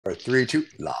Or 3, 2,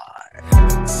 live.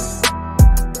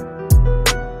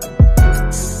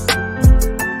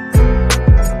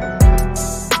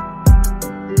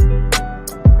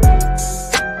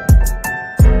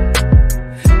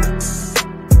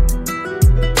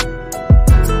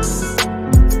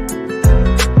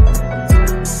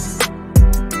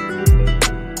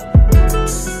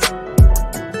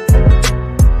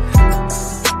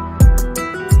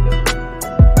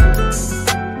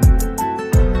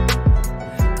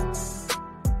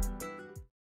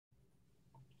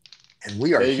 And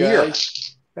we are here.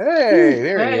 Guys. Hey,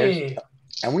 there he is.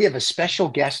 And we have a special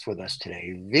guest with us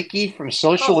today, Vicky from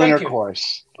Social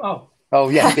Intercourse. Oh,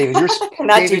 yes, David. You're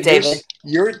not David, you, David.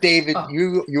 You're David. Oh.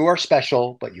 You are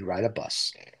special, but you ride a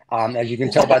bus. As you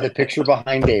can tell by the picture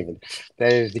behind David,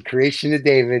 that is the creation of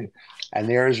David. And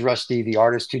there is Rusty, the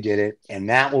artist who did it. And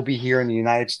that will be here in the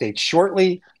United States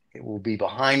shortly. It will be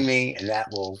behind me, and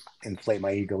that will inflate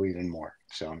my ego even more.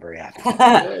 So I'm very happy.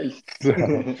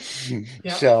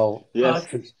 So, yes.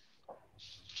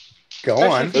 Go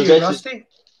on. You, Rusty?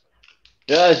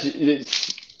 Yes,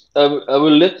 I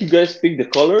will let you guys pick the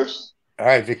colors. All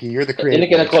right, Vicky, you're the creator. Any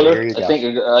kind of color. I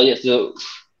think, yes, so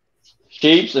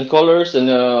shapes and colors, and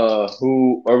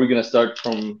who are we gonna start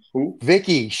from? Who?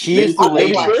 Vicky. She is the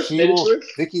lady.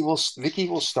 Vicky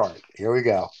will start. Here we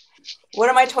go. What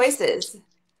are my choices?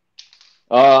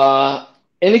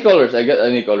 Any colors. I got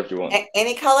any colors you want.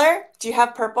 Any color? Do you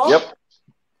have purple? Yep.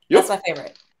 That's my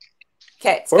favorite.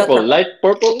 Okay. Purple. Light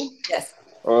purple? Yes.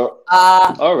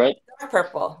 All right. Dark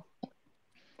purple.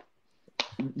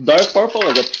 Dark purple?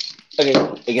 I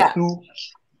got two.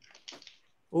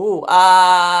 Ooh.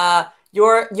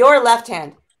 Your left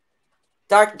hand.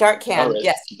 Dark can. Right.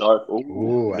 Yes. Dark.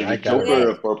 Ooh, I like that. Joker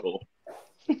or purple.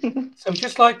 So I'd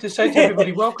just like to say to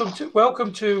everybody, welcome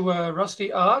to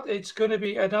Rusty Art. It's going to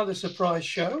be another surprise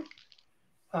show.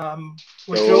 As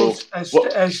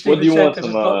Stephen said, there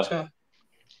was lots.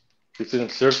 Is it a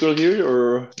circle here,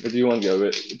 or what do you want to go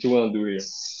with? What do you want to do here?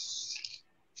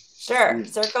 Sure,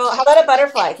 circle. How about a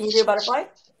butterfly? Can you do a butterfly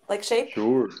like shape?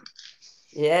 Sure.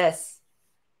 Yes.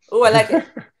 Oh, I like it.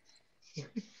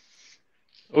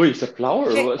 Oh, it's a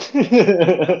flower or what?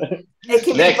 It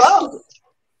can be both.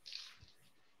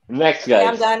 Next, guys. Okay,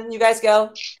 I'm done. You guys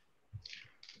go.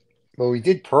 Well, we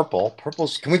did purple.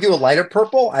 Purple's. Can we do a lighter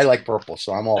purple? I like purple,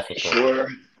 so I'm all for purple. Sure.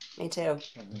 Me too.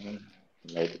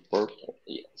 Lighter purple,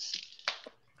 yes.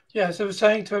 Yeah, so I was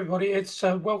saying to everybody, it's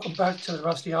welcome back to the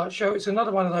Rusty Art Show. It's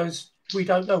another one of those we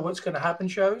don't know what's going to happen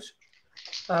shows.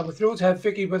 We're thrilled to have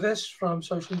Vicky with us from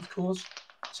Social Intercourse.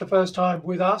 It's the first time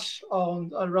with us on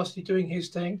Rusty doing his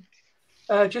thing.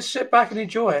 Just sit back and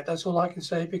enjoy it. That's all I can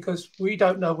say, because we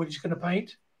don't know what he's going to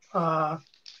paint. I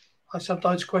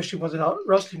sometimes question whether or not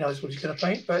Rusty knows what he's going to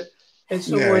paint, but it's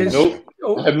always... Nope.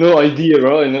 I have no idea,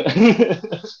 bro.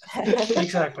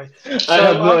 Exactly. I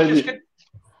have no idea.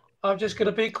 I'm just going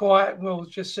to be quiet, and we'll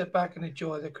just sit back and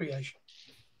enjoy the creation.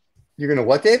 You're going to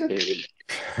what, David?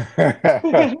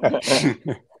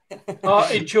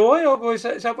 Enjoy, or is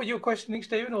that what you're questioning,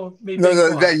 Stephen? Or me? No,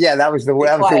 that was the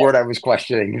word I was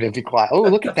questioning. To be quiet. Oh,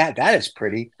 look at that! That is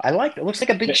pretty. I like it. It looks like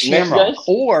a big shamrock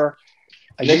or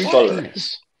a huge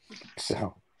penis.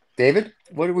 So, David,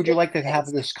 what would you like to have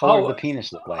this color of the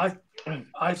penis look like?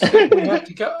 I think we have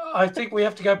to go. I think we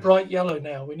have to go bright yellow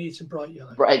now. We need some bright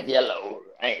yellow. Bright yellow,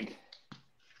 right?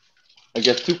 I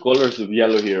got two colors of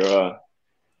yellow here.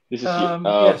 This is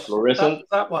yes, fluorescent.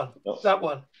 That one. No. That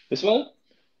one. This one.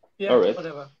 Yeah. All right.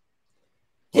 Whatever.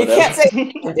 You can't say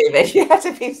David. You have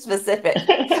to be specific.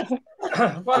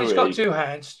 Well, he's got two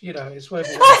hands. You know, it's where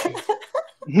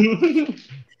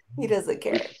he doesn't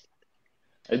care.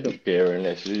 I don't care, and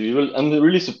actually, I'm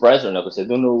really surprised right now because I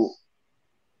don't know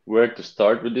where to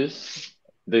start with this.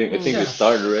 I think we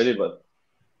started already, but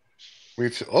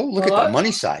look at the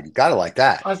money side. You gotta like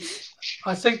that.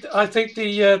 I think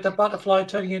the butterfly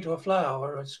turning into a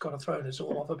flower has kind of thrown us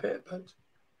all off a bit, but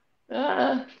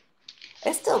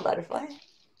it's still a butterfly.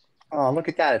 Oh, look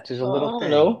at that! It's just a little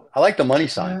thing. No. I like the money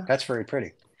sign. Yeah. That's very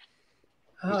pretty.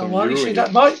 Well, you see,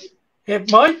 it might be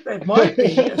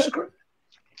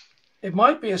it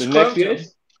might be a scrotum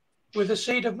with a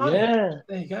seed of money. Yeah.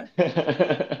 There you go.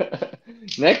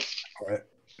 Next. All right.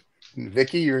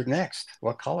 Vicky, you're next.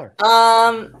 What color?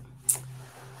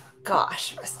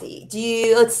 Gosh, Rusty.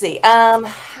 Let's see.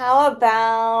 How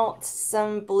about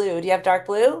some blue? Do you have dark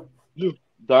blue? Blue.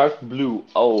 Dark blue.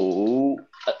 Oh,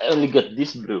 I only got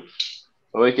this blue.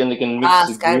 Or I can mix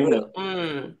the sky green.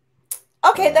 Blue.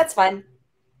 Okay, that's fine.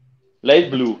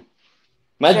 Light blue.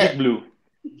 Magic blue.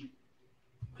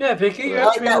 Yeah, Vicky. I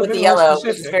like that with the yellow,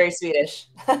 which is very Swedish.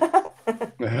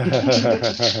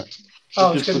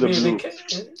 Oh, Just put a blue.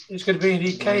 it's going to be an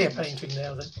IKEA painting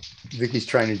now then. Vicky's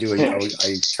trying to do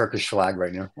a Turkish flag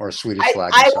right now, or a Swedish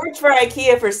flag. I worked for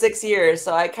IKEA for 6 years,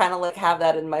 so I kind of like have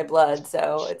that in my blood.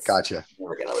 So it's Gotcha.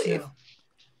 We're gonna leave. Yeah.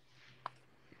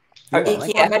 Or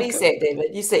IKEA. How do you say it,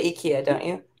 David? You say IKEA, don't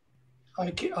you?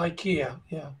 IKEA,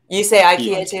 yeah. You say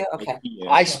IKEA too? Okay.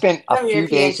 I spent a Some few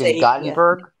Europeans days in say IKEA.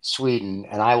 Gothenburg, Sweden,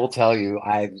 and I will tell you,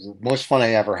 the most fun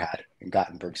I ever had in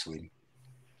Gothenburg, Sweden.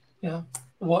 Yeah.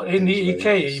 What in It the was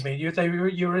very IKEA? nice. You mean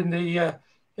you're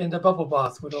in the bubble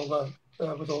bath with all the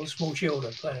small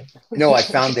children playing? No, I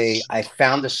found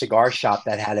a cigar shop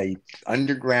that had a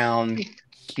underground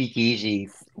speakeasy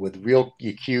with real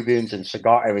Cubans and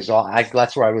cigar. It was all.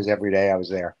 That's where I was every day. I was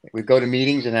there. We'd go to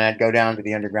meetings, and then I'd go down to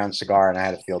the underground cigar, and I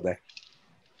had a field day.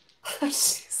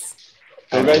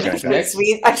 So guys, next.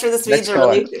 I'm sure the Swedes are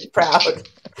really proud.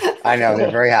 I know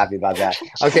they're very happy about that.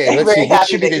 Okay, let's see. What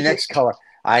should be the next color?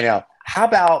 I know. How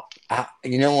about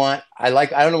you know what? I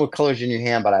don't know what color's in your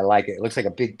hand, but I like it. It looks like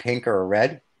a big pink or a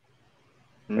red.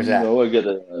 What's that? No, I get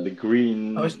the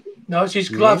green. No, it's his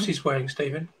gloves he's wearing,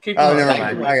 Stephen. Oh, never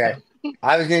mind. Okay.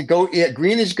 I was gonna go. Yeah,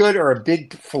 green is good, or a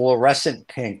big fluorescent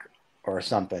pink, or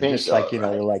something. Pink, just like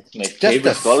they're like just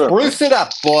to spruce it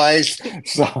up, boys.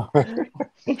 So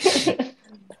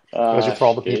those are for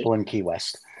all the people in Key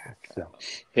West. So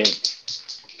pink.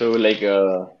 So like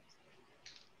the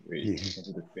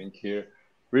pink here.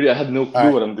 Really, I have no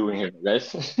clue what I'm doing here,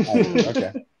 guys.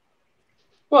 Okay.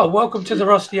 Well, welcome to the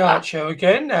Rusty Art Show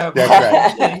again. That's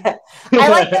right. I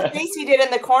like the face you did in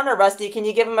the corner, Rusty. Can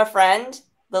you give him a friend?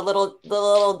 The little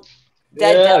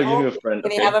dead devil. I'll give him a friend.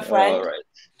 Can he have a friend? All right.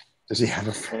 Does he have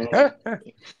a friend?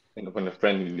 Think of a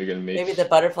friend you're gonna make. Maybe the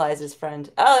butterfly is his friend.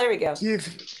 Oh, there we go.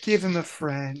 Give him a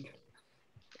friend.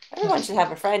 Everyone should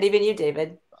have a friend, even you,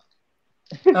 David.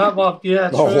 Well,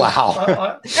 yeah. Oh, true.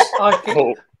 wow.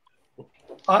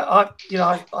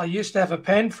 I used to have a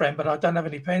pen friend, but I don't have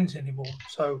any pens anymore.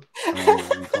 So.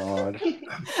 Oh God.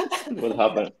 What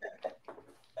happened?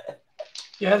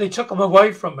 Yeah, they took them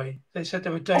away from me. They said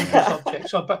they were dangerous objects.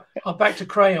 So I'm back to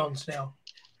crayons now.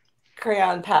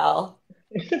 Crayon pal.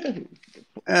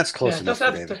 That's close enough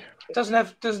for David. Doesn't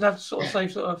have sort of same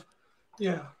sort of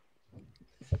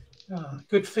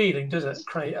good feeling, does it?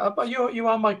 But you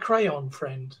are my crayon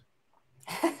friend.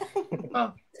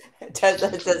 Oh. It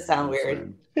does sound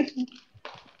weird.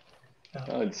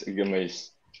 Oh, it's a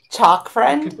chalk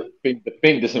friend. The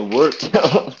pink doesn't work.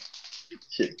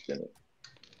 Shit.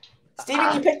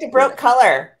 Steven, you picked a broke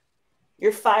color.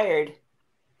 You're fired.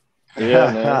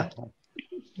 Yeah, man.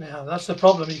 Now that's the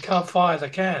problem. You can't fire the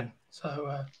can.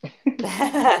 So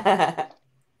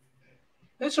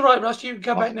it's all right, Russ. You can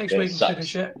come back next week and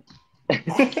finish it.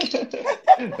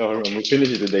 We'll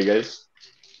finish it today, guys.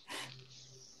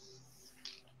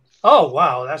 Oh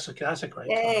wow, that's a great.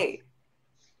 Yay!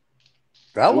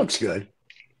 That looks good.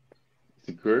 Is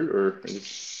it good or?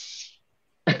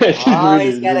 Oh,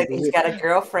 he's got a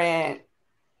girlfriend.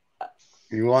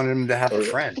 You wanted him to have a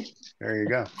friend. There you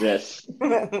go. Yes.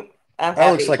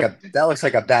 That looks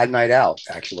like a bad night out,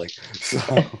 actually. So.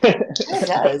 It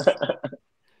does.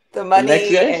 The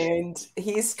money, and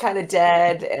he's kind of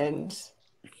dead, and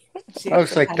that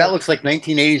looks like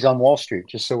 1980s on Wall Street.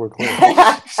 Just so we're clear.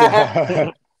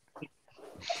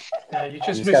 Yeah, you're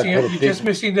just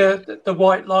missing the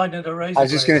white line and the razor. I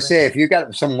was just going to say, if you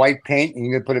got some white paint and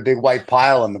you could put a big white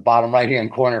pile in the bottom right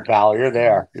hand corner, pal, you're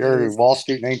there. You're Wall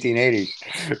Street 1980s.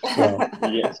 So.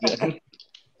 Yes.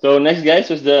 So next, guys,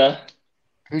 was the.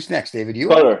 Who's next, David? You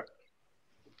color.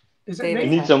 Is it we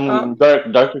need some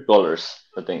darker colors,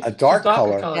 I think. A dark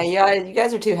color. Yeah, you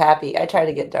guys are too happy. I try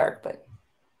to get dark, but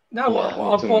no.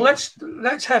 Well, let's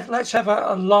have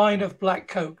a line of black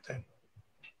Coke then.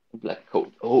 Black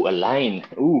Coke. Oh, a line.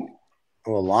 Ooh.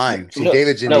 Oh, a line. See,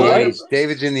 David's in the 80s.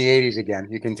 David's in the 80s again.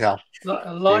 You can tell.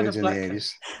 A line David's of black in the Coke.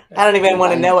 80s. I don't even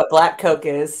want to know what black Coke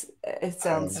is. It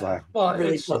sounds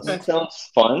really close. It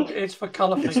sounds fun. It's for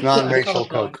color. It's non-racial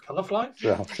Coke. Color fly.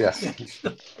 So, yes.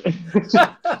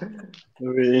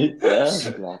 Wait,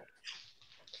 black.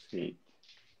 See,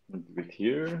 with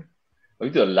here. We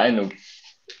do a line of.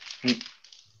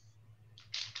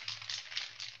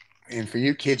 And for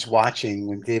you kids watching,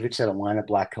 when David said a line of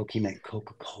black Coke, he meant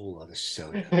Coca-Cola, the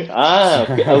soda.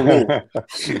 Okay.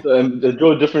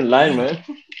 Draw a different line, man.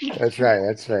 That's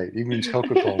right. He means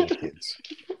Coca-Cola, kids.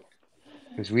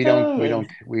 Because we don't do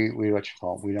drugs.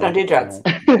 Don't do drugs.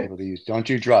 Don't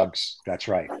do drugs. That's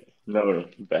right. No,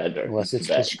 bad dark. Unless it's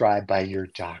Bad. prescribed by your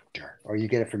doctor, or you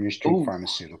get it from your street Ooh.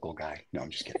 pharmaceutical guy. No,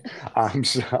 I'm just kidding.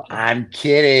 I'm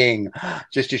kidding.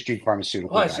 Just your street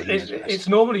pharmaceutical Well, guy. He knows best. it's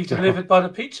normally delivered by the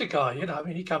pizza guy. You know, I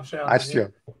mean, he comes around. That's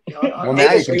true. You know, Well,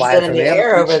 now you can buy it in from the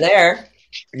air over Amazon. there.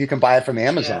 You can buy it from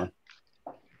Amazon.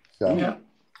 So Yeah.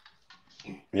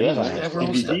 Yeah, we're all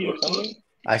CBD or something.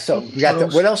 I saw we got the.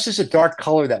 What else is a dark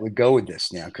color that would go with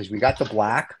this now? Because we got the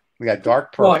black, we got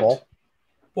dark purple.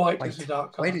 White is a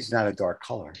dark color. White is not a dark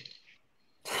color.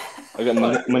 I got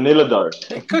Manila dark.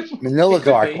 It could. Manila It could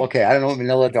dark. be. Okay, I don't know what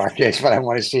Manila dark is, but I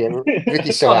want to see it.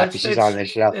 Vicky's so happy she's on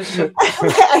this show.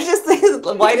 I just think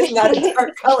white is not a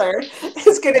dark color.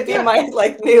 It's going to be my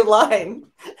new line.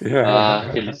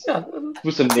 Okay, let's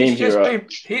put some name here.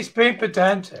 He's being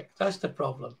pedantic. That's the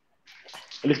problem.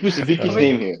 Let's put Vicky's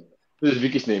name here. This is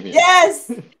Vicky's name here.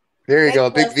 Yes. There you go.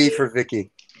 Big V for Vicky.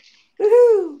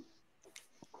 Woohoo.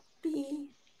 B.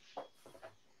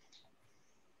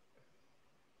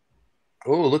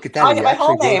 Oh, look at that. I get my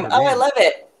whole name. Oh, I love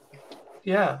it.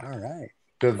 Yeah. All right.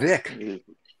 The Vic.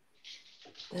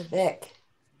 The Vic.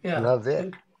 Yeah. Love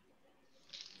it.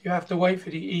 You have to wait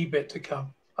for the E bit to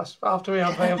come. After he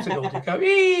unveils it all, to go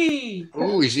E.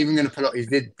 Oh, he's even going to put. He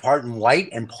did part in white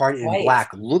and part in White. black.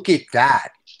 Look at that.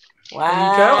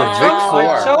 Wow.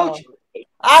 I told you.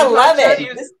 I love it.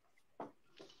 it.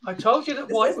 I told you that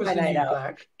white was the new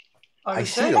black. I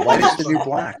see the white is the new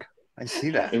black. I see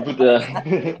that. And put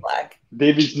the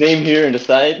David's name here in the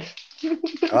side.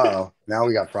 Uh-oh. Now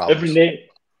we got problems. Every name.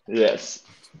 Yes.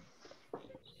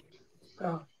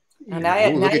 Oh. Now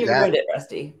you ruined it,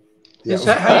 Rusty. Yeah. Is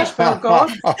that how you spell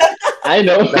God? I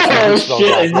know. Oh,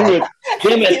 shit, I knew it.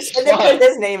 Damn it. You should have put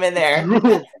his name in there.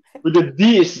 With the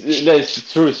D, it's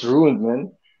true, it's ruined,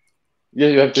 man. Yeah,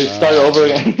 you have to start over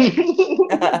again.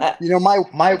 You know, my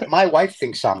wife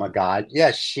thinks I'm a god.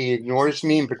 Yes, she ignores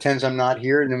me and pretends I'm not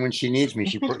here, and then when she needs me,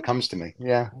 she comes to me.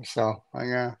 Yeah, so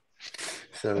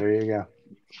there you go.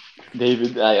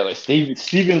 David, Steven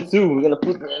too. We're gonna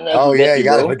put. Oh yeah, you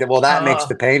got to put. Well, that makes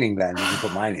the painting. Then you can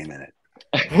put my name in it.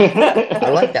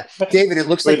 I like that, David. It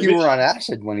looks like you were on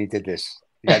acid when he did this.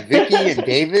 You got Vicky and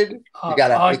David. You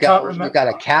got a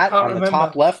cat on the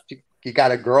top left. You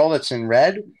got a girl that's in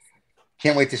red.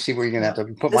 Can't wait to see where you're gonna have to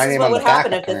put my name on the back.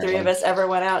 This is what would happen if the three of us ever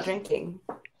went out drinking.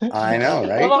 I know,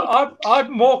 right? Well,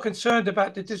 I'm more concerned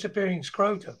about the disappearing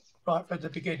scrotum right from the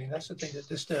beginning. That's the thing that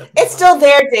disturbed me. It's still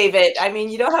there, David. I mean,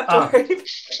 you don't have to worry.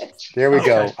 There we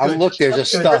go. Look, there's a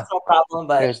stuff. No problem,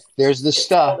 but there's the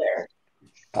stuff.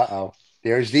 Uh-oh.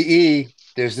 There's the E.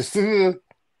 There's the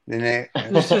I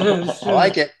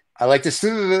like it. I like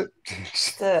the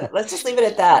Let's just leave it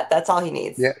at that. That's all he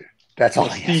needs. Yeah, that's all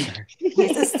he has.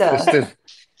 He's a stuff.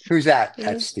 Who's that?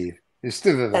 That's Steve. It's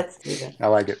Steve. That's Steven. I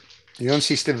like it. You don't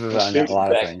see Steve on a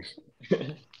lot of things.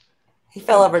 He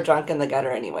fell over drunk in the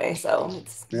gutter anyway, so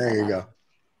there you go.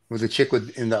 With the chick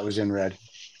that was in red.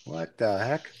 What the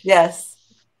heck? Yes.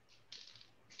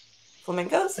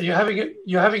 Flamingos? You're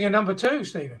having a number 2,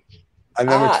 Stephen. A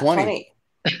number 20.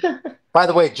 By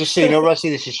the way, just so you know, Rusty,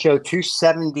 this is show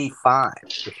 275.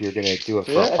 If you're gonna do it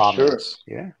for a Providence.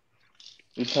 Sure. Yeah.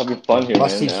 Just having fun here,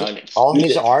 man. All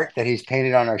his art that he's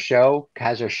painted on our show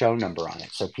has our show number on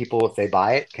it. So people, if they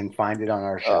buy it, can find it on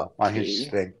our show, on his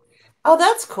thing. Oh,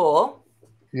 that's cool.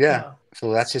 Yeah.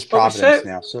 So that's his Providence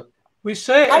now. So we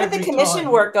say how did the commission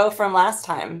work go from last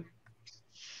time?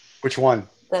 Which one?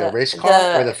 The race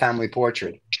car or the family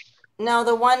portrait? No,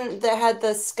 the one that had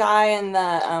the sky and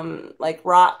the like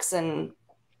rocks and.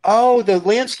 Oh, the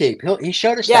landscape. He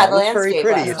showed us that. The landscape. Very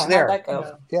pretty. It's there. How'd that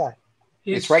go? Yeah.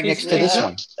 It's right next to this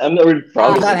one. I'm not really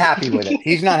proud. He's not happy with it.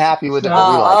 He's not happy with it.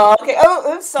 Okay.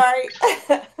 Oh, I'm sorry.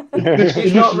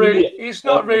 He's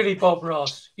not really Bob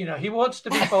Ross. You know, he wants to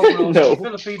be Bob Ross. No,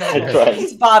 Filipino.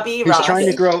 He's Bobby Ross.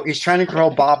 He's trying to grow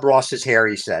Bob Ross's hair.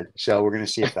 He said. So we're gonna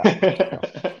see if that.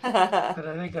 But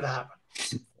I think it'll happen.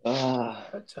 I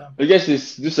guess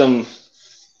let's do some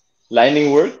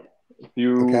lining work.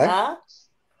 Who's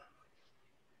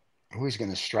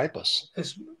gonna stripe us?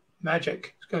 It's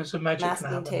magic. It's got some magic.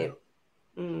 Masking tape.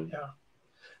 Yeah.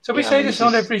 So we say this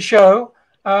on every show.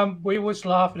 We always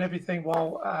laugh and everything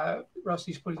while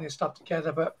Rusty's putting this stuff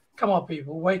together. But come on,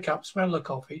 people, wake up, smell the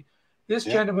coffee. This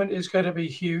gentleman is going to be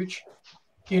huge.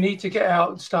 You need to get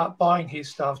out and start buying his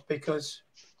stuff because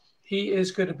he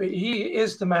is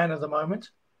the man of the moment.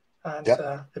 And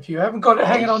if you haven't got it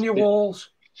hanging on your walls,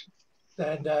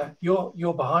 then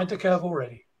you're behind the curve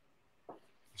already.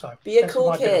 So be a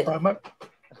cool kid.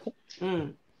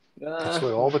 That's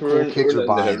what all the cool kids are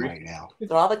buying right now. That's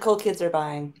what all the cool kids are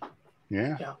buying.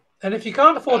 Yeah. And if you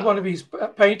can't afford one of his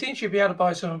paintings, you'll be able to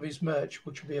buy some of his merch,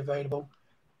 which will be available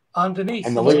underneath.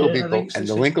 And the link will be links and is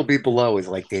the in- link will be below. Is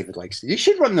like David likes. You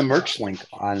should run the merch link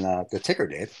on the ticker,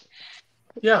 Dave.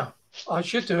 Yeah, I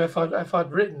should do if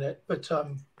I'd written it, but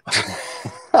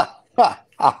What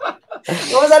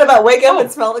was that about? Wake up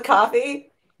and smell the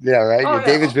coffee? Yeah, right. Oh, yeah.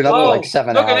 David's been up for like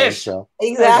 7 look at hours. this. So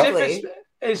Exactly.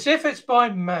 as if it's by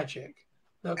magic.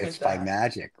 Look it's at by that.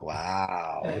 magic.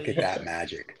 Wow, There look you at that go.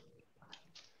 magic.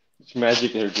 It's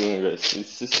magic they're doing, guys.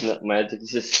 It's just not magic.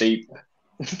 It's just tape.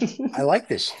 I like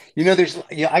this. I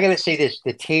gotta say this.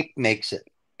 The tape makes it.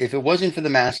 If it wasn't for the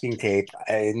masking tape,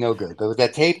 no good. But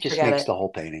that tape just Forget makes it. the whole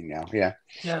painting now. Yeah.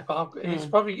 Yeah, but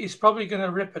it's probably going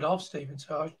to rip it off, Stephen.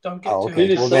 So don't get Oh, too. okay.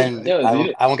 It is Well, so- then yeah,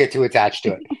 I won't get too attached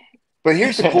to it. But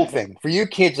here's the cool thing for you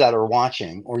kids that are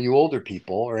watching, or you older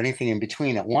people, or anything in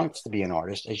between that wants to be an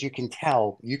artist. As you can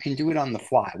tell, you can do it on the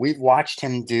fly. We've watched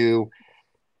him do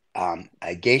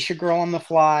a geisha girl on the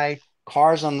fly,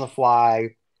 cars on the fly.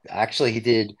 Actually, he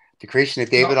did the creation of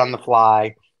David on the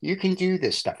fly. You can do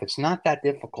this stuff. It's not that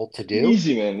difficult to do.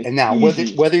 Easy, man. It's And now,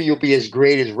 easy. whether you'll be as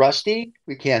great as Rusty,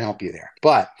 we can't help you there.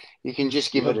 But you can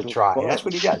just give it a Of try. course. That's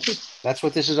what he does. That's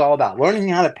what this is all about. Learning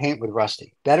how to paint with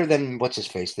Rusty. Better than what's his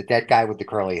face, the dead guy with the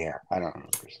curly hair. I don't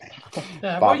remember his name.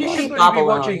 Yeah, Bob well, you Ross. shouldn't Bob really be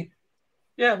alone. watching.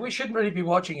 Yeah, we shouldn't really be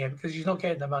watching him because he's not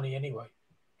getting the money anyway.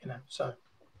 So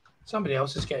somebody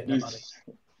else is getting the money.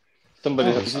 Somebody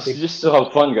Oh, just to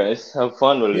have fun, guys. Have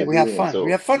fun while Yeah, you're we have doing fun. it. So. We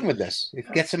have fun with this. It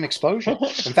gets some exposure.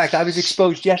 In fact, I was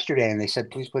exposed yesterday, and they said,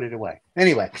 "Please put it away."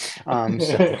 Anyway,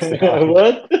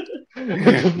 What?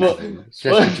 It's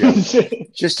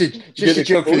just a joke. Just a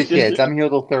joke for the kids. I'm here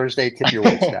till Thursday. Tip your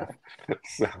wait staff.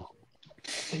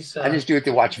 So I just do it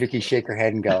to watch Vicky shake her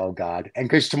head and go, "Oh God!" And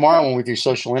because tomorrow when we do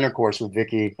social intercourse with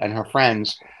Vicky and her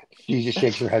friends, she just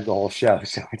shakes her head the whole show.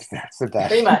 So that's the best.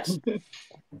 Pretty much.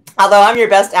 Although I'm your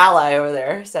best ally over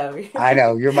there, so I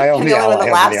know you're my only I'm the only one ally that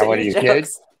over laughs there. at What are your you, kid?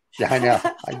 jokes. Yeah, I know.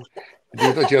 I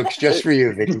do the jokes just for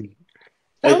you, Vicky.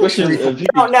 Hey, question, Vicky.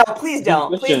 No, please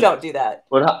don't. Please don't do that.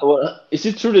 What is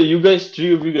it true that you guys,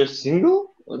 three of you guys,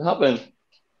 single? What happened?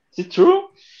 Is it true?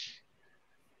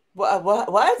 What? What?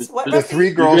 The Rusty?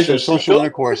 three girls guys from are social single?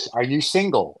 intercourse. Are you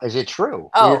single? Is it true?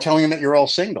 Oh. You're telling them that you're all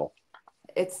single.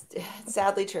 It's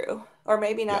sadly true, or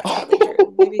maybe not sadly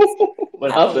true. Maybe it's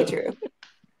What happily happened? true.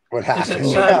 What Is it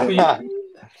sad for happened?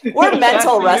 you? We're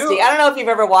mental, for Rusty. you. I don't know if you've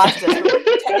ever watched us, but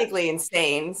we're technically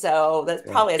insane, so that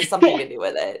probably has something to do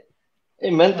with it.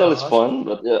 Hey, mental No, is fun,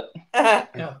 but yeah. If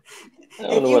Yeah. I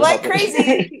don't know you what like happened.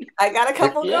 crazy, I got a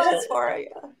couple Yeah. girls for you.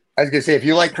 I was gonna say, if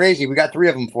you like crazy, we got 3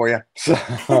 of them for you. So,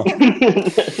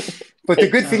 but the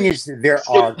good thing is there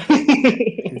are.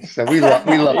 So we love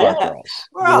our girls.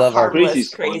 We're We all love our harmless,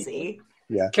 Crazy.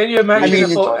 crazy. Can you imagine I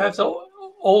mean, if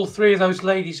all three of those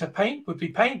ladies would be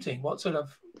painting? What sort of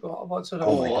Oh my art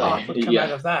God. would come Yeah.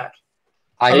 out of that?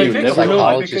 I Hey, think you the never know,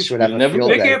 psychologist because would have you a never field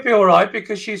know. Vicky day. would be all right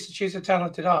because she's a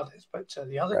talented artist, but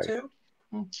the other Right. two,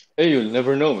 Hey, you'll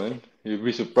never know, man. You'll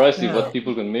be surprised Yeah. at what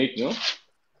people can make, no?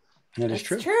 That is It's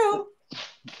true. true.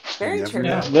 Very never true.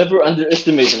 know. Yeah. Never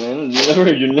underestimate, man.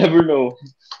 You never know.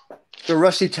 So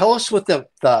Rusty, tell us what the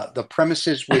premise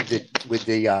is with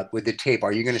the tape.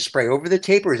 Are you going to spray over the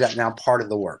tape, or is that now part of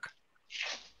the work?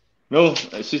 No,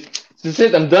 that's it.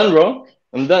 I'm done, bro.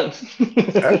 I'm done.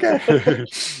 Okay.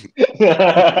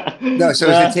 No, so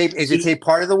is the tape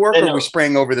part of the work, or are we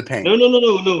spraying over the paint? No.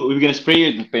 We're gonna spray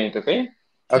it in paint, okay?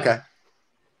 Okay.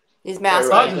 He's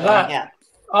masking. Right. Either that, Yeah.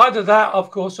 either that, of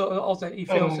course, or that he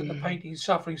feels that the painting is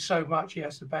suffering so much he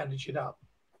has to bandage it up.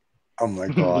 Oh my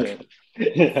God.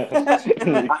 Yeah.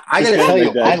 I gotta tell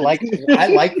you, I like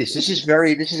this. This is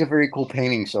a very cool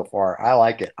painting so far. I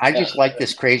like it. I just like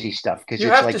this crazy stuff because You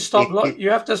it's have like to stop. You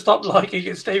have to stop liking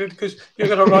it, Stephen, because you're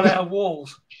going to run out of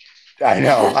walls. I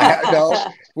know.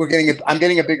 I'm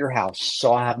getting a bigger house,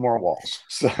 so I have more walls.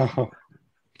 So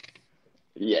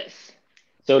Yes.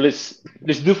 So let's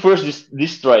do first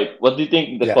this stripe. What do you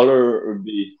think the color would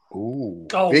be? ooh,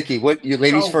 Gold. Vicky, what you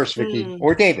ladies Gold. first, Vicky Mm.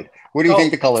 or David? What do you Gold.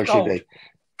 think the color should be?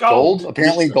 Gold.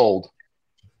 Apparently gold.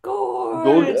 Gold.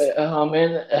 Gorgeous. Oh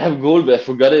man, I have gold, but I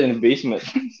forgot it in the basement.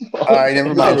 All right,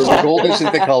 never mind. So gold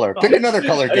isn't the color. Pick another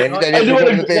color, David. That I is do what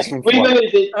want in the basement Wait, for.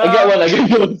 wait. I got one. I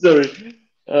got one. Sorry.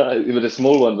 With a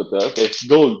small one, but okay.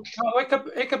 Gold. Oh,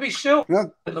 it could be silver.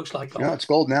 No. It looks like gold. No, it's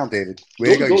gold now, David.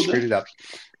 Way to go. You Gold, screwed it up.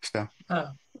 So. Oh.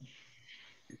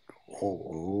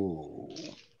 Oh.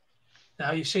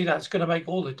 Now you see that's going to make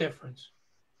all the difference.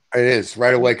 It is.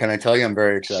 Right away, can I tell you? I'm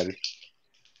very excited.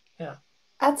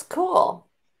 That's cool.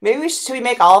 Maybe should we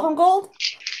make all of them gold?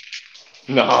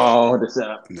 No, that's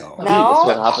No. No? That's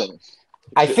what happened.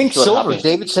 I think That's what silver. happened.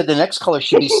 David said the next color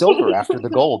should be silver after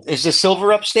the gold. Is the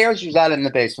silver upstairs or is that in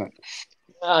the basement?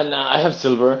 No, I have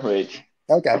silver. Wait.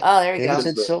 Okay. Oh, there you David go.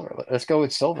 said silver. Let's go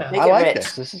with silver. Make I it like rich.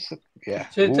 this. This is yeah.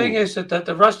 So the thing Ooh. is that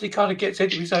the Rusty kind of gets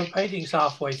into his own paintings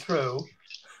halfway through.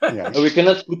 Yeah. We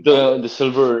cannot put the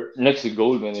silver next to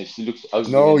gold, man. It looks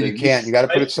ugly. No, man. you can't. You got to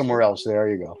put it somewhere else. There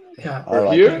you go. Yeah. I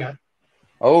like here? it. Yeah.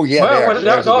 Oh yeah, Well, there. well,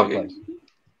 There's a no, good place.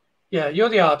 Yeah, you're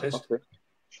the artist. Okay.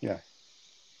 Yeah.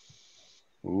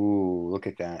 Ooh, look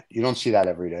at that. You don't see that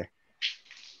every day.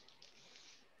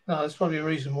 No, that's probably a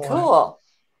reason why. Cool.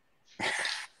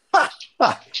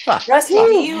 Rusty,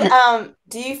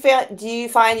 do you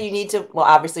find you need to? Well,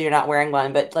 obviously you're not wearing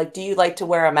one, but like, do you like to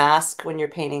wear a mask when you're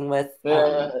painting with?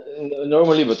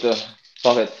 Normally, but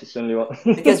pocket is only one.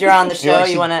 Because you're on the show, likes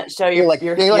you to- want to show He your likes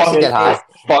your to get high.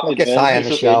 Pocket, Gets man. high on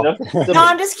It's the okay. show. No,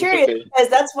 I'm just It's curious okay. because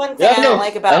that's one thing Yeah, I no, don't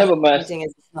like I about have a mask. painting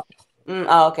is.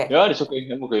 Oh, okay. Yeah, it's okay.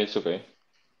 I'm okay. It's okay.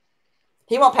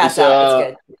 He won't pass It's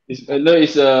out. That's good.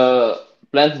 it's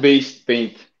plant-based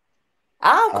paint.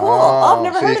 Ah, cool. Oh, I've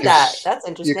never so heard you of can that. s- That's You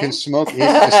interesting. can smoke. He's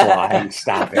just lying.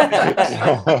 Stop it.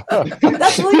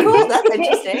 That's really cool. That's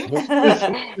interesting.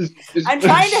 I'm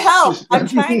trying to help. I'm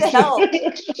trying to help.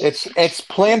 It's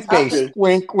plant based.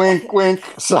 Wink, wink, wink.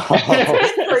 So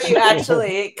It's good for you,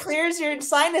 actually. It clears your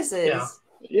sinuses. Yeah.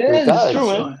 Yeah, It it's does. true,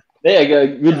 man. Yeah, I got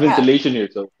good Yeah. ventilation here,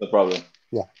 so no problem.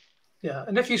 Yeah,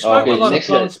 and if you smoke Okay, a lot of next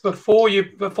plants before you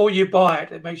buy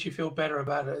it, it makes you feel better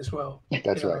about it as well.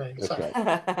 that's You know what I right. mean? That's So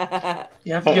right.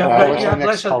 You have, All right, what's you our have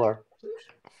next color?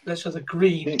 less of the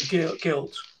green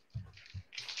gilt.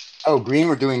 Oh, green.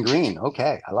 We're doing green.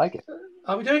 Okay, I like it.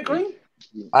 Are we doing green?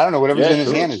 I don't know. Whatever's Yeah, in his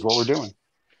sure. hand is what we're doing.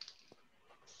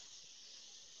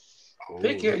 Oh,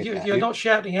 Vic, look at that. you're not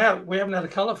shouting out. We haven't had a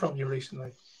color from you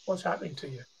recently. What's happening to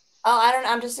you? Oh, I don't.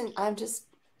 I'm just.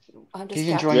 He's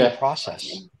enjoying Yeah. the process.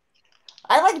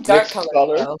 I like dark Next colors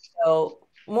color. though. So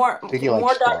more Vicky more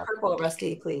likes dark dark. purple,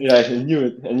 Rusty, please. Yeah, I knew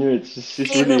it. I knew it. It's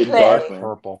Sea really blue dark, play. man.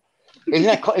 Purple.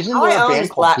 Isn't All I there a own band is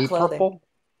called black Deep clothing. Purple?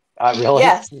 Really?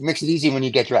 Yes. It makes it easy when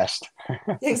you get dressed.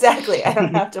 Exactly. I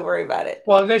don't have to worry about it.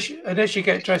 Well, unless you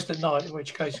get dressed at night, in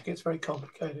which case it gets very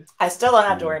complicated. I still don't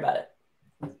have to worry about it.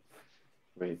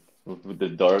 Wait, with the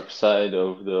dark side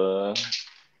of the.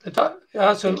 So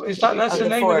is that's Of the the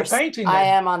name force. of the painting? I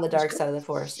then? am on the dark side of the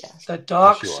force. Yes. The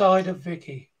dark Yes, you are. side of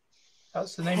Vicky.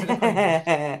 That's the name of the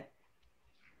painting.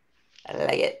 I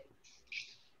like it.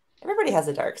 Everybody has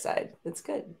a dark side. It's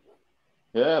good.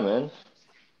 Yeah, man.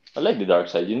 I like the dark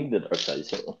side. You need the dark side,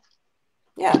 so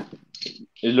Yeah.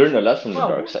 you learn a lot from the Well,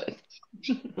 dark side.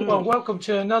 Well, welcome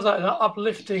to another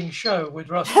uplifting show with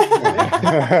Rusty. Artists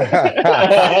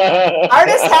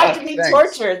have to be Thanks.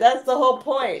 tortured. That's the whole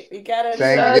point. You gotta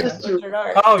Thank show you. tortured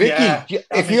art. Oh, Vicky, yeah.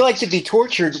 if you like to be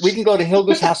tortured, we can go to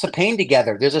Hilda's House of Pain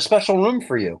together. There's a special room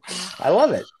for you. I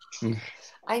love it.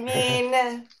 I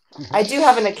mean, I do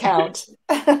have an account.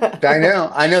 I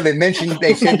know.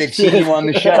 They said they've seen you on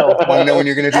the show. Want to know when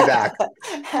you're going to be back.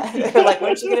 They're like,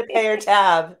 when's she gonna pay her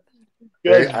tab?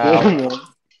 God Wow. damn, man.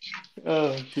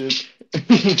 Oh shit.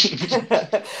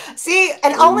 See,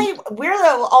 and we're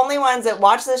the only ones that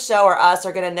watch this show or us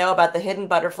are gonna know about the hidden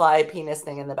butterfly penis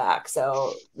thing in the back.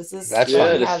 So That's we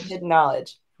fun. have hidden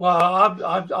knowledge. Well,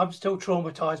 I'm still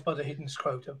traumatized by the hidden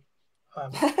scrotum. Oh,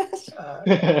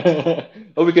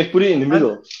 we can put it in the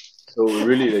middle, so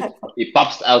really like it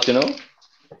pops out, you know.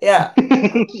 Yeah.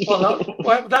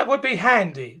 Well, that would be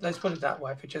handy. Let's put it that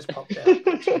way. If it just popped out.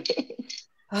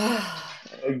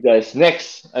 Guys,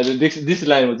 next, this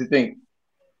line. What do you think?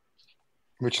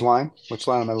 Which line? Which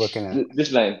line am I looking at?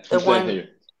 This line. The This line one- here.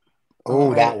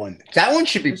 Oh, that one. That one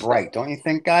should be bright, don't you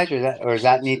think, guys? Or does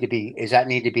that need to be? Does that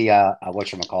need to be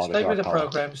whatchamacallit, Stay a with dark the color?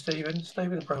 program, Stephen. Stay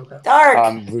with the program.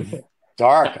 Dark.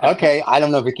 Dark. Okay, I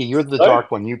don't know, Vicky. You're the Dark?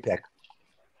 dark one. You pick.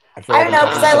 feel I like don't know I'm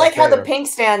because talking I like how the fair. pink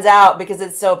stands out because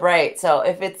it's so bright. So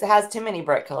if it has too many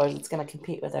bright colors, it's going to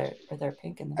compete with our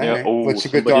pink in the All Yeah. right. Oh, What's a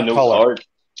good somebody dark knows color? art.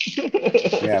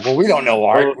 Yeah. Well, we don't know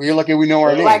art. We're lucky we know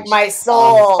our names. like my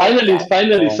soul. Finally,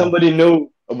 Oh. somebody know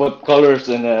about colors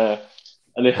and how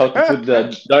to put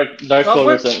the dark Well,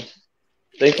 colors on.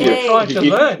 Thank you. Yay. We're trying to Vicky.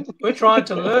 learn. We're trying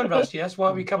to learn, Rusty. That's why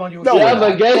we come on your No, show. we're Yeah, not.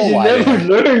 but guys, Don't you lie to never him.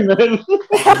 learn, man.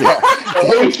 Yeah.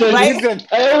 always done- Right? We've done,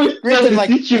 I always we've try done to like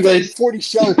teach you guys. 40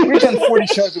 shows. We've done 40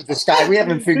 shows with this guy. We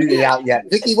haven't figured it out yet.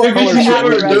 Vicky, what Maybe color you should never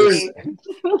we use? learn.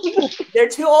 They're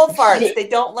too old farts. They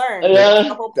don't learn. Yeah. That's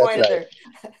the whole That's point of right.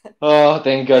 their. Oh,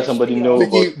 thank God somebody knows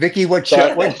about Vicky, what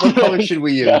Dark. color should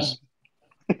we Yeah. use?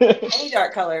 Any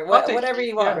dark color, I think- whatever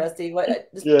you want, yeah. Rusty.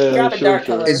 Just Yeah, grab a sure, dark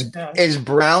sure. color. Yeah. Is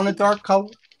brown a dark color?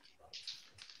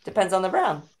 Depends on the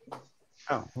brown.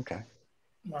 Oh, okay.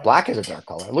 Right. Black is a dark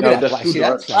color. Look No, at that. that's Black. too See,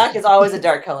 dark. that's Black is always a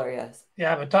dark color. Yes.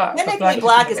 Yeah, but dark. Technically,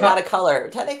 black is not a color.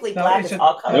 Technically, No, black it's is a-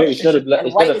 all No, colors. it's not a black. And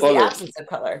It's not white a is the color. absence of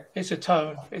color. It's a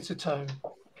tone. It's a tone.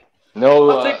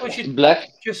 No, I think we should black.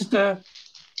 just.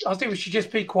 I think we should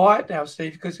just be quiet now,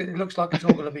 Steve, because it looks like it's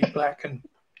all going to be black and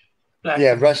black.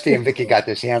 Yeah, and- Rusty and Vicky got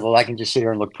this handled. I can just sit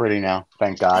here and look pretty now.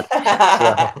 Thank God.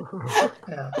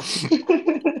 Yeah.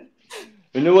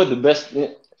 You know what the best?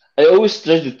 I always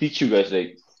try to teach you guys,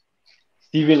 like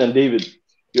Steven and David.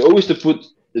 You always to put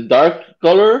the dark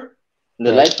color and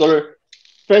the Right. light color.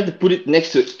 Try to put it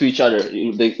next to each other.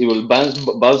 It will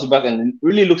bounce back, and it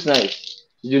really looks nice.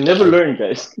 You never learn,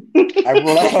 guys. Well,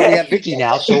 that's why we have Vicky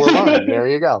now, so we're learning. There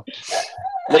you go.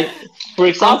 Like for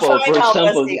example, I'll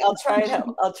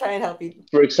try and help you.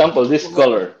 for example, this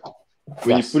color.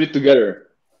 When Yes. you put it together,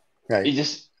 Right. it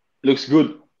just looks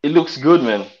good. It looks good,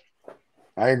 man.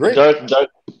 I agree. Dark.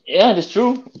 Yeah, that's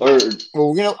true. Or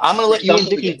Well, I'm going to let you and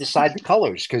Something Vicky again. decide the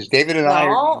colors because David and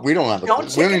No, we don't have a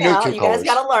Don't we only chicken know out. two You colors.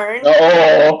 guys gotta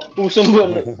learn.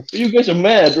 someone. You guys are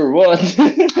mad or what?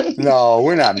 No,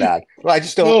 we're not mad. Well, I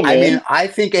just don't. No, I man. mean, I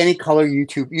think any color you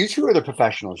two are the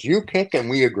professionals. You pick and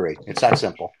we agree. It's that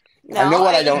simple. I know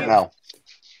what I don't know.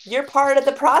 You're part of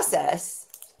the process.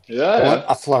 I want Yeah.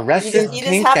 a fluorescent You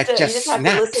pink just that have just to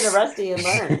snaps. listen to Rusty and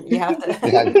learn. You have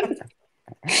to.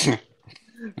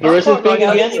 Fluorescent pink I I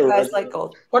know again, you or guys like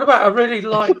gold. What about a really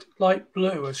light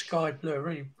blue, a sky blue, a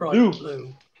really bright Blue.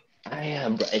 blue? I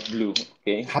am bright blue.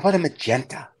 Okay. How about a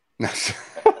magenta? No.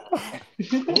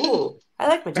 Ooh, I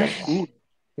like magenta. There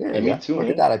Yeah, you me go. too, Look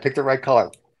man. at that. I picked the right color.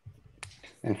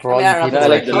 And for I all mean, I you don't know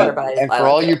people, if I it's like my the- color, but and I for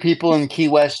like all it. you people in Key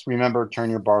West, remember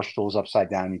turn your bar stools upside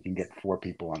down. You can get 4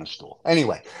 people on a stool.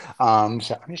 Anyway, so I'm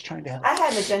just trying to help. I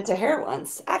had magenta hair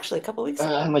once, actually, a couple weeks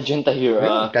ago. Magenta here.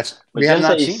 Really? We have Magenta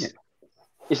not is, seen it.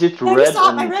 Is it No, you red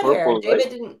saw my and red hair. purple, David right?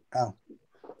 didn't.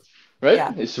 Right?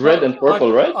 Yeah. It's red and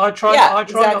purple, right? I try Yeah, not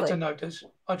exactly. to notice.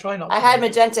 I try not. I to had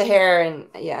notice. magenta hair, and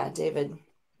yeah, David.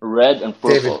 Red and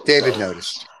purple. David So-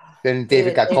 noticed. Then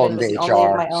David got called into David was the only-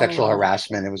 HR, my only sexual one.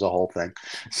 harassment. It was a whole thing.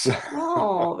 So,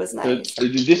 No, it was So nice.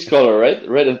 this color, right?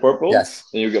 Red and purple. yes.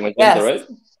 And you get magenta, Yes. right?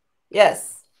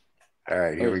 Yes. All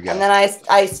right, here we go. And then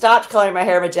I stopped coloring my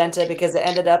hair magenta because it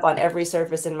ended up on every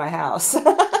surface in my house.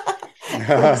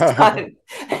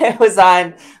 It was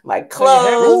on my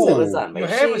clothes. It was on my Your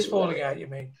hair was shoes. falling out. You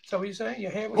mean? So what you saying?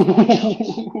 Your hair was falling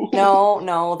out.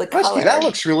 No, the Rusty, color. that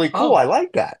looks really cool. Oh. I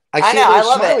like that. I see know, a I little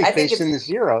love it. smiley I think face it's- in the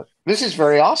zero. This is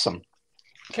very awesome.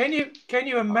 Can you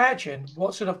imagine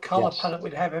what sort of color Yes. palette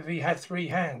we'd have if he had 3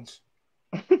 hands?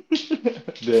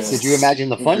 Did you imagine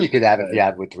the fun you could have if you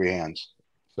had with 3 hands?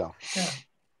 So, Yeah.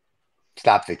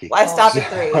 stop, Vicky. Well, I stopped at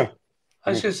 3. I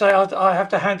was going to say I have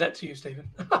to hand that to you, Stephen.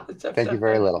 Thank you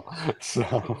very little. So,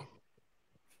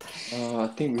 I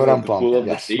think we but have I'm to pull up bummed.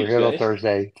 the Yes, stage, we're here till guys.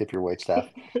 Thursday. Tip your wait staff.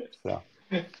 So,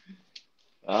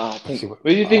 I think, see what what-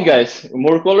 do you think, guys?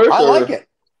 More colors? I or? like it.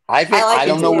 I think I like I it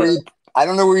don't know too. where you. I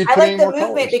don't know where you I put like any the more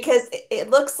movement colors. because it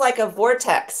looks like a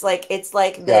vortex. Like it's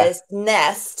like Yeah. this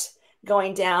nest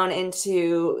going down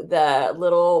into the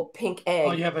little pink egg.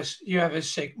 Oh, you have a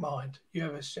sick mind. You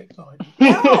have a sick mind.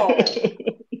 No.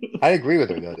 I agree with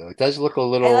her though. It does look a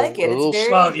little. I like it. A It's little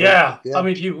very- Well, yeah. Yeah. I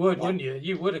mean, you would, wouldn't you?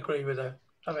 You would agree with her.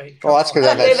 I mean, Well, that's because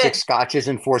on. I've had David. 6 scotches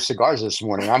and 4 cigars this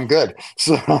morning. I'm good.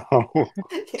 So,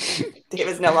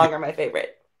 David's no longer my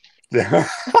favorite.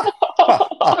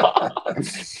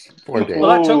 poor Dave.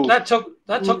 well, that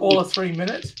took all of 3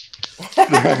 minutes.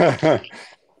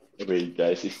 Wait,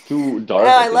 guys, it's too dark. No,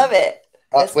 I love it.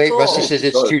 It's Wait, cool. Rusty says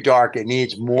it's too dark. It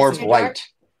needs more It's too white. dark?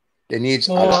 It needs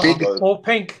More, a big. more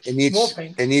pink. It needs. more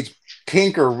pink. It needs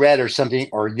pink or red or something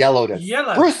or yellow to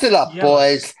Yellow. burst it up, Yellow.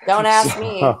 boys. Don't ask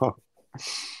me.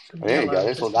 There you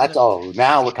go. That's all.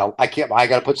 Now look how I can't. I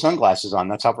got to put sunglasses on.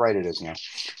 That's how bright it is now.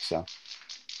 So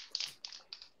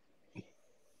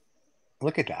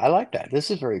look at that. I like that.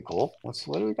 This is very cool. What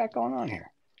do we got going on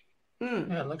here?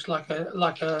 Yeah, it looks like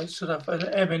a sort of an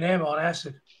M&M on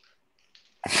acid.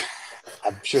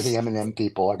 I'm sure the M&M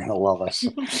people are going to love us.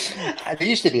 There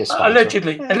used to be a sponsor.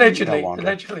 Allegedly, No allegedly, longer.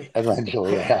 allegedly.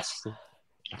 Eventually, yes.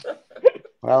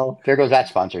 Well, there goes that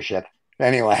sponsorship.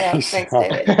 Anyway, Yeah, thanks, so-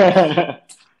 David.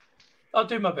 I'll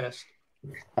do my best.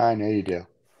 I know you do.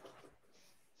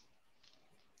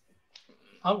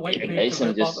 I'm waiting for you Guys, to I'm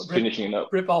rip just off, finishing up.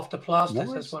 rip off the plasters.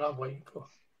 No, That's what I'm waiting for.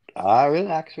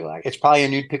 Relax. It's probably a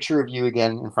nude picture of you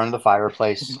again in front of the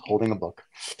fireplace holding a book.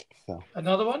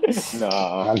 Another one? No.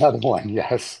 Another one,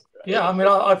 yes. Yeah, I mean,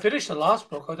 I finished the last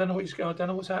book. I don't know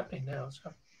what's happening now.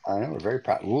 So. I know, we're very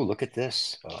proud. Ooh, look at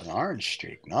this. Oh, an orange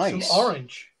streak. Nice. Some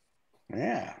orange.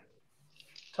 Yeah.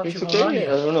 Touch It's of okay. I ammonia.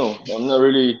 don't know. I'm not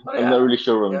really Oh, yeah.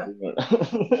 sure what I'm doing.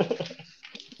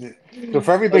 So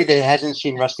for everybody that hasn't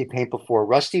seen Rusty paint before,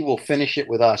 Rusty will finish it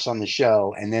with us on the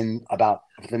show, and then about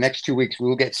the next 2 weeks, we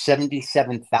will get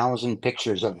 77,000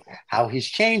 pictures of how he's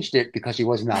changed it because he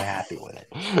was not happy with it.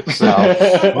 So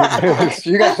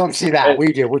you guys don't see that,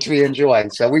 we do, which we enjoy.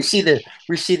 So we see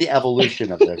the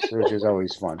evolution of this, which is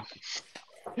always fun.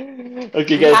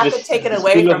 Okay, You guys, have to take it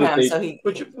away from him, so he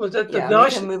which was the yeah,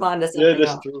 nice. we can move on to something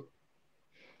that's else. true.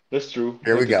 That's true.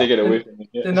 Here we go. Take it away from him.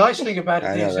 Yeah. The nice thing about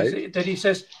I it know, is right? that he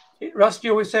says, Rusty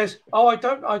always says, "Oh, I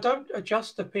don't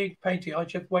adjust the painting. I'm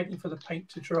just waiting for the paint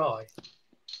to dry."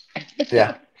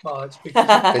 Yeah. Oh, it's because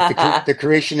Like the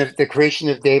creation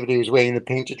of David, he was waiting the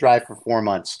paint to dry for 4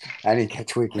 months, and he kept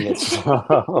tweaking it.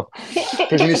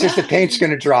 Because when he says the paint's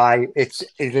going to dry, it's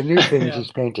the new thing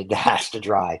he's painted that has to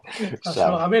dry. That's So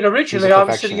right. I mean, originally I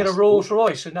was sitting in a Rolls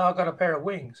Royce, and now I've got a pair of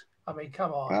wings. I mean,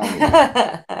 come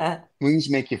on. Wings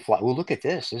make you fly. Well, look at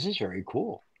this. This is very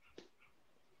cool.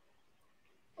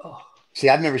 Oh. See,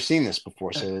 I've never seen this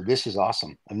before, so this is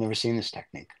awesome. I've never seen this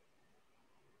technique.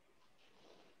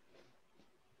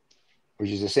 Which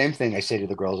is the same thing I say to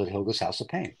the girls at Hilda's House of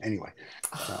Paint. Anyway,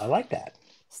 so I like that.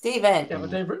 Steven. Yeah,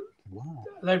 but they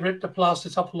ripped the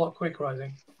plasters up a lot quicker, I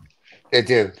think. They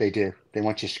do. They do. They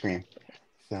want you to scream.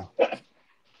 So.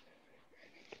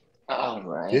 All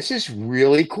right. This is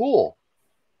really cool.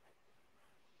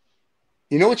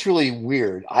 You know what's really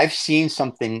weird? I've seen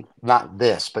something, not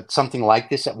this, but something like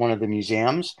this at one of the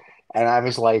museums, and I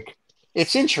was like,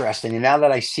 it's interesting. And now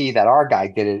that I see that our guy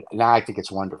did it, now I think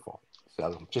it's wonderful.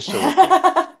 So just so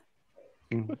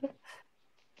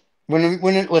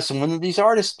when these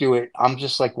artists do it, I'm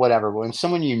just like, whatever. When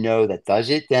someone you know that does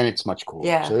it, then it's much cooler.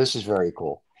 Yeah. So this is very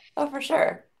cool. Oh, for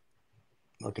sure.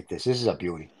 Look at this. This is a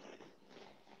beauty.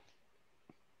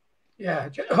 Yeah,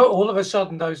 all of a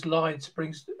sudden those lines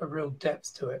brings a real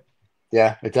depth to it.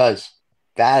 Yeah, it does.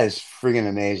 That is friggin'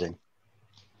 amazing.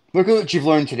 Look at what you've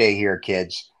learned today here,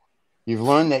 kids. You've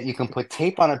learned that you can put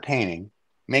tape on a painting,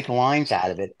 make lines out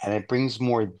of it, and it brings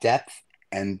more depth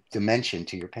and dimension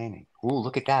to your painting. Ooh,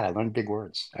 look at that. I learned big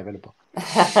words. I read a book.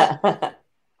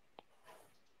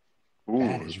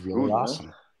 That is really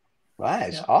awesome. That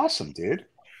is awesome, dude.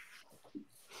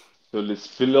 So let's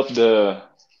fill up the...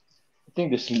 I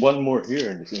think there's one more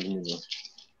here in this middle.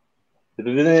 This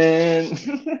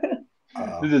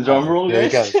is a drum roll,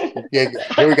 guys. Yeah,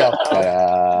 here we go.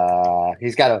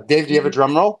 He's got a... Dave, do you have a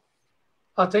drum roll?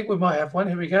 I think we might have one.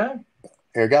 Here we go.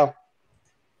 Here we go.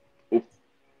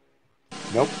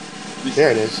 Nope.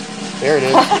 There it is. There it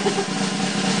is.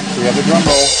 We have a drum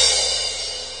roll.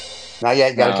 Not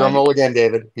yet. You got a drum roll again,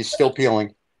 David. He's still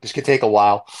peeling. This could take a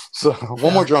while. So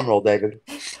one more drum roll, David.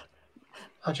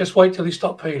 I'll just wait till he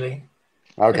stops peeling.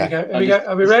 Okay. Here we go.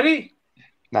 Are we ready?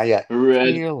 Not yet.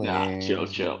 Ready. Peeling. Nah, chill.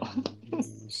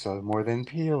 So more than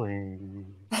peeling.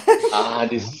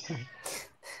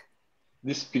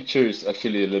 This picture is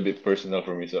actually a little bit personal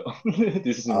for me, so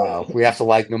this is we have to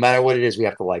like, no matter what it is, we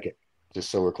have to like it. Just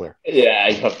so we're clear. Yeah,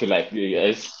 I have to like you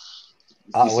guys.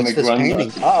 What's this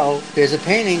painting? There's a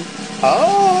painting.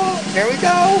 Oh, there we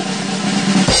go.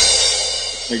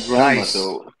 My grandma, Nice.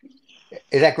 so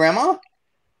Is that grandma?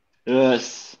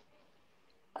 yes.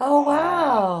 Oh,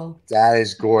 wow. That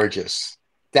is gorgeous.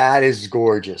 That is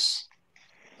gorgeous.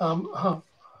 I'm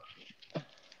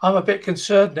a bit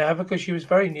concerned now because she was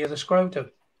very near the scrotum.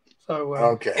 So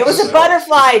Okay. It was a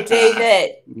butterfly,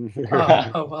 David.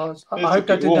 well, I hope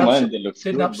that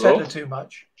didn't upset her too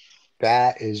much.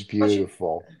 That is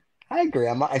beautiful. Hi,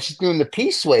 Grandma. And she's doing the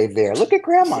peace wave there. Look at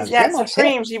Grandma. Yeah, Grandma's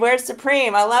Supreme. hip. She wears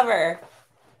Supreme. I love her.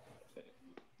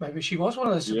 Maybe she was one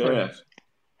of the Supremes.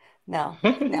 No,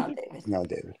 David. No,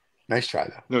 David. Nice try,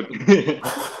 though.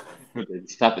 No.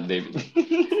 Stop it, David.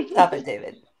 Stop it,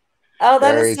 David. Oh,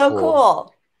 that Very is so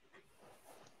cool.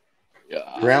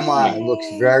 Yeah. Grandma looks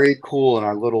very cool in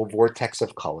our little vortex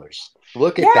of colors.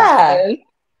 Look at that.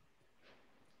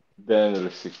 Then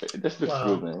this looks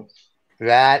good, man.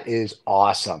 That is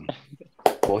awesome.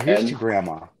 Well, here's to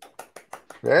Grandma.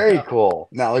 Very cool.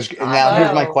 Now, here's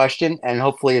my question, and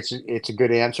hopefully it's a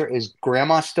good answer. Is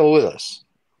Grandma still with us?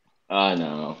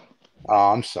 No.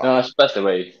 Oh, I'm sorry. No, she passed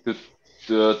away.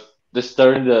 The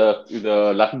start of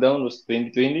the lockdown was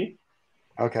 2020.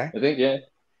 Okay. I think, yeah.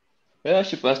 Yeah,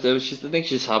 she passed away. I think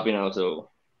she's happy now, so.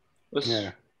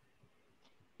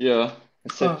 Yeah.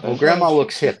 Well, Grandma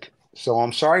looks hip, so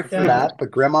I'm sorry for that,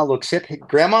 but Grandma looks hip.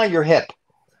 Grandma, you're hip.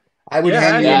 I would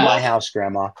hang you in my house,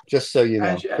 Grandma, just so you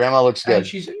know. Grandma looks good.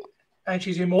 And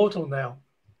she's immortal now.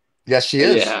 Yes, she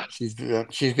is. Yeah.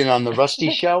 She's been on the Rusty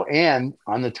Show and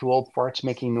on the Two Old Farts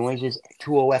Making Noises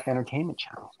 2OF Entertainment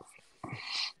Channel.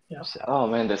 Yeah. So. Oh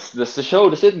man, that's the show.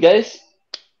 That's it, guys.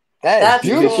 That's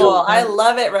beautiful. Cool. I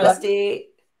love it, Rusty.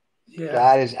 Yeah.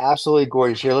 That is absolutely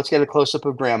gorgeous. Here, let's get a close up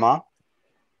of Grandma.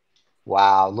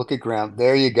 Wow, look at Grandma.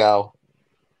 There you go.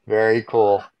 Very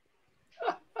cool.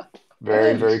 Very,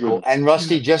 Looks very cool. good. And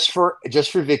Rusty, just for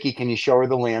Vicky, can you show her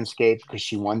the landscape because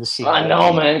she wanted to see? I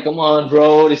know, man. Come on,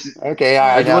 bro. This is. Okay, all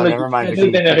I right, just no, wanna. never mind, Yeah,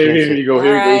 Vicky. No, You here, can't here see you it. go. All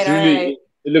Here you go. It's right, all really. right.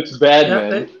 It looks bad, Yeah, man.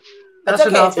 That's that's okay.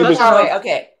 enough. It's That's far away. enough.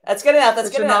 Okay, that's good enough. That's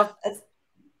That's good enough.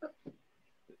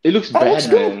 It looks That looks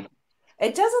bad, good. man.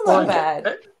 It doesn't Well, look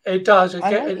bad. it does. I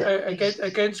like it.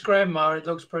 Against Grandma, it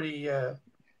looks pretty.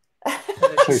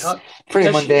 It's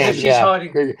pretty mundane. She's Yeah.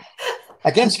 hiding.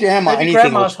 Against Grandma, Maybe anything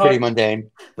Grandma's looks pretty hiding.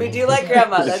 mundane. We do like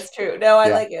Grandma. That's true. No, I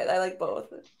Yeah. like it. I like both.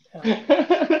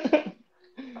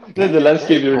 The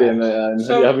landscape Very really, cool. I'm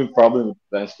So- having a problem with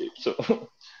the landscape. So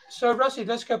So, Rusty,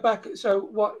 let's go back. So,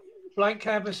 what? Blank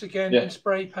canvas again, Yeah. and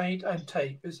spray paint and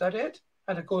tape. Is that it?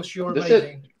 And of course, your That's it.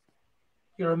 amazing,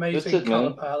 your amazing That's it, color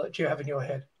man. palette you have in your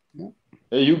head.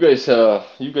 Hey, you guys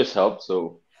helped.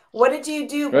 So What did you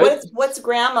do? Right. What's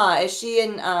Grandma? Is she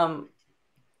in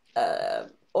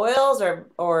oils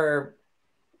or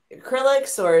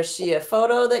acrylics, or is she a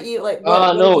photo that you like?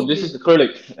 What no, did you this do? is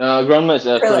acrylic. Grandma is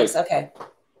Acrylics. acrylic. Okay.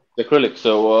 Acrylic.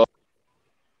 So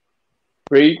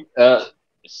spray,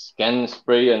 scan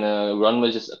spray, and grandma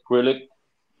is just acrylic.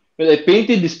 But I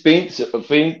painted this painting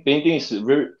is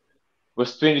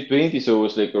was 2020, so it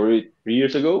was like already 3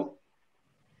 years ago.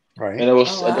 Right. And I Oh,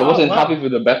 wow. wasn't Wow. happy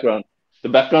with the background. The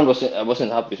background I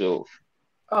wasn't happy. So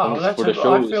Oh, And that's for the I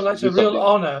show, feel that's do a real something.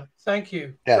 honor. Thank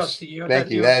you, Yes. Rusty. Thank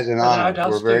you. That is an honor.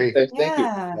 We're very. thank you.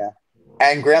 Yeah.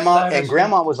 And Grandma That is-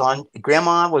 Grandma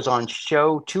was on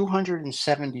show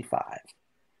 275.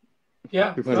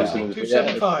 Yeah, Rusty, Yeah.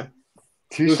 275.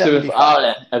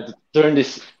 275. I have to turn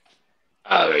this.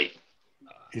 All right.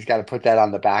 He's got to put that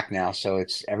on the back now, so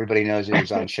it's everybody knows it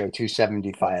was on show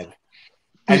 275.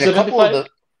 And a couple of the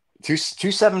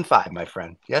 275, my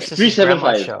friend. Yes, this is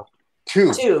Grandma's 375. show.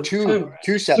 Two.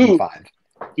 275.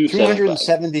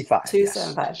 275.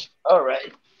 275. All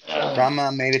right.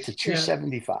 Grandma made it to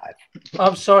 275.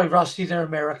 I'm sorry, Rusty. They're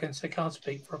Americans. They can't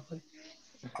speak properly.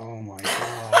 Oh my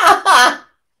god.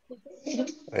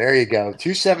 There you go.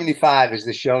 275 is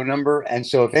the show number. And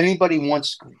so if anybody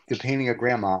wants the painting of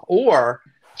Grandma, or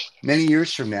many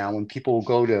years from now when people will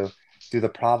go to do the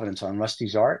Providence on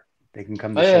Rusty's art, they can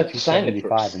come to show have to sign it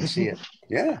 275 first. and see it.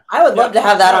 Yeah. I would love to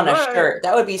have that on a Right. shirt.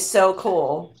 That would be so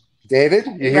cool. David,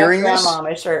 you hearing this? Grandma on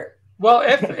my shirt. Well,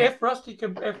 if Rusty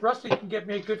can get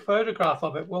me a good photograph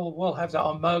of it, we'll have that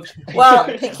on mugs. And Well,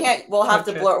 t-shirts. he can't. We'll have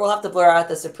to Okay. blur. We'll have to blur out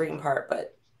the Supreme part,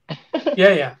 but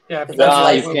Yeah. 'cause Nah,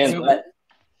 that's you like, can't. but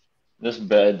That's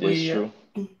bad. That's We, true.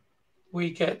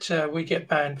 we get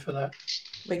banned for that.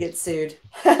 we get sued.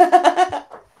 No,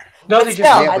 But they still,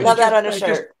 just. I'd love that on a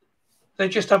shirt. They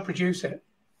just don't produce it.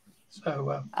 So.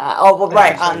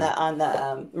 Right Yeah. on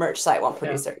the merch site, won't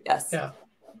produce it. Yes. Yeah.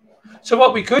 So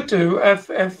what we could do, if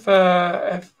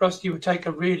Rusty would take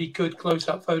a really good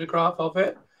close-up photograph of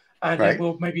it, and Right. then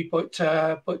we'll maybe put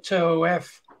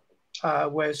TOF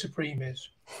where Supreme is.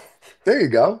 There you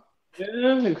go.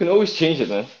 Yeah, you can always change it,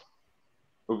 man.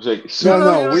 It was like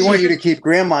No, we you want you can- to keep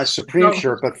Grandma's Supreme No.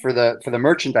 shirt, but for the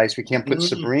merchandise, we can't put Mhm.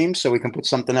 Supreme, so we can put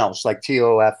something else like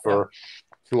TOF or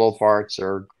Two Old Farts,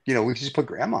 or we just put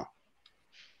Grandma.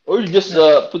 Or you just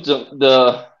put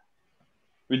the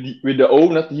with the O,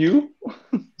 not you.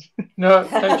 No,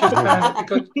 they just banned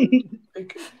it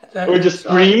because Or just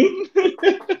Supreme.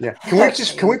 Yeah.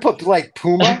 Can we put like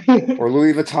Puma or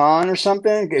Louis Vuitton or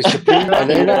something? Is Supreme,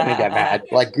 they're not gonna get mad.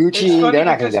 Like It's Gucci, funny they're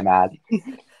not gonna because- get mad.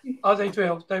 Oh,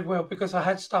 they will because I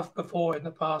had stuff before in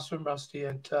the past from Rusty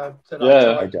and that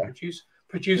Yeah. I tried to Okay.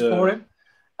 produce Yeah. for him,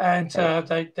 and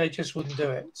they just wouldn't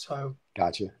do it. So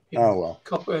Gotcha. you know, Oh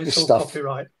well. it's all stuff.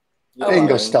 copyright. They can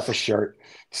go man. stuff a shirt.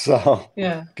 So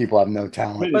Yeah, people have no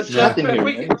talent. but It's nothing but here,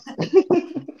 we man.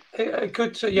 it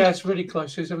could. Yeah, it's really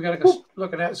close. So we got to go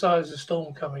looking outside. There's a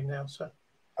storm coming now. So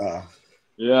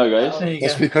Yeah, guys. there you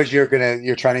That's go. because you're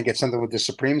trying to get something with the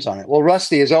Supremes on it. Well,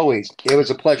 Rusty, as always, it was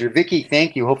a pleasure. Vicky,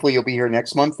 thank you. Hopefully you'll be here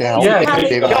next month to help. Yeah.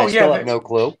 David and I Oh, still yeah. have no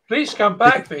clue. Please come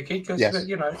back, Vicky, because Yes.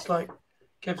 it's like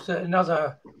gives it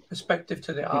another perspective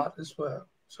to the art as well.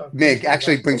 So Mig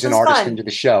actually brings This an was artist fun. into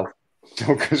the show.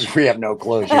 Because we have no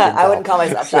clue. I wouldn't call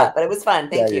myself So, that, but it was fun.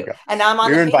 Thank there you you. go. And now I'm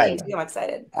on You're the painting invited. too. I'm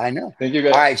excited. I know. Thank you,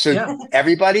 guys. All right, so Yeah.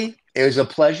 everybody, it was a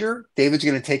pleasure. David's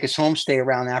going to take us home. Stay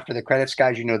around after the credits,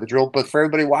 guys. You know the drill. But for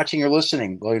everybody watching or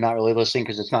listening, well, you're not really listening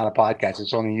because it's not a podcast.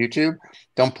 It's only YouTube.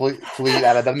 Don't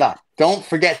Don't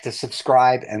forget to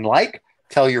subscribe and like.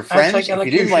 Tell your friends. take If you didn't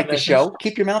elocution like the lessons. show,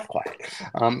 keep your mouth quiet.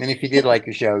 And if you did like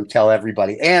the show, tell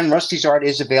everybody. And Rusty's art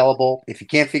is available. If you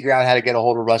can't figure out how to get a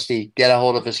hold of Rusty, get a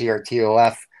hold of us here at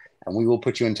TOF. and we will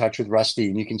put you in touch with Rusty,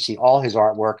 and you can see all his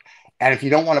artwork. And if you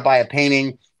don't want to buy a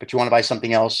painting, but you want to buy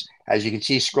something else, as you can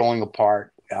see scrolling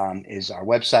apart is our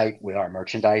website with our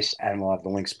merchandise, and we'll have the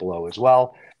links below as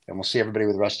well. And we'll see everybody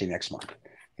with Rusty next month.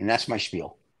 And that's my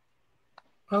spiel.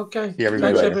 Okay. See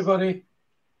everybody Thanks, later. everybody.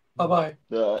 Bye-bye.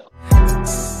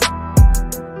 Yeah.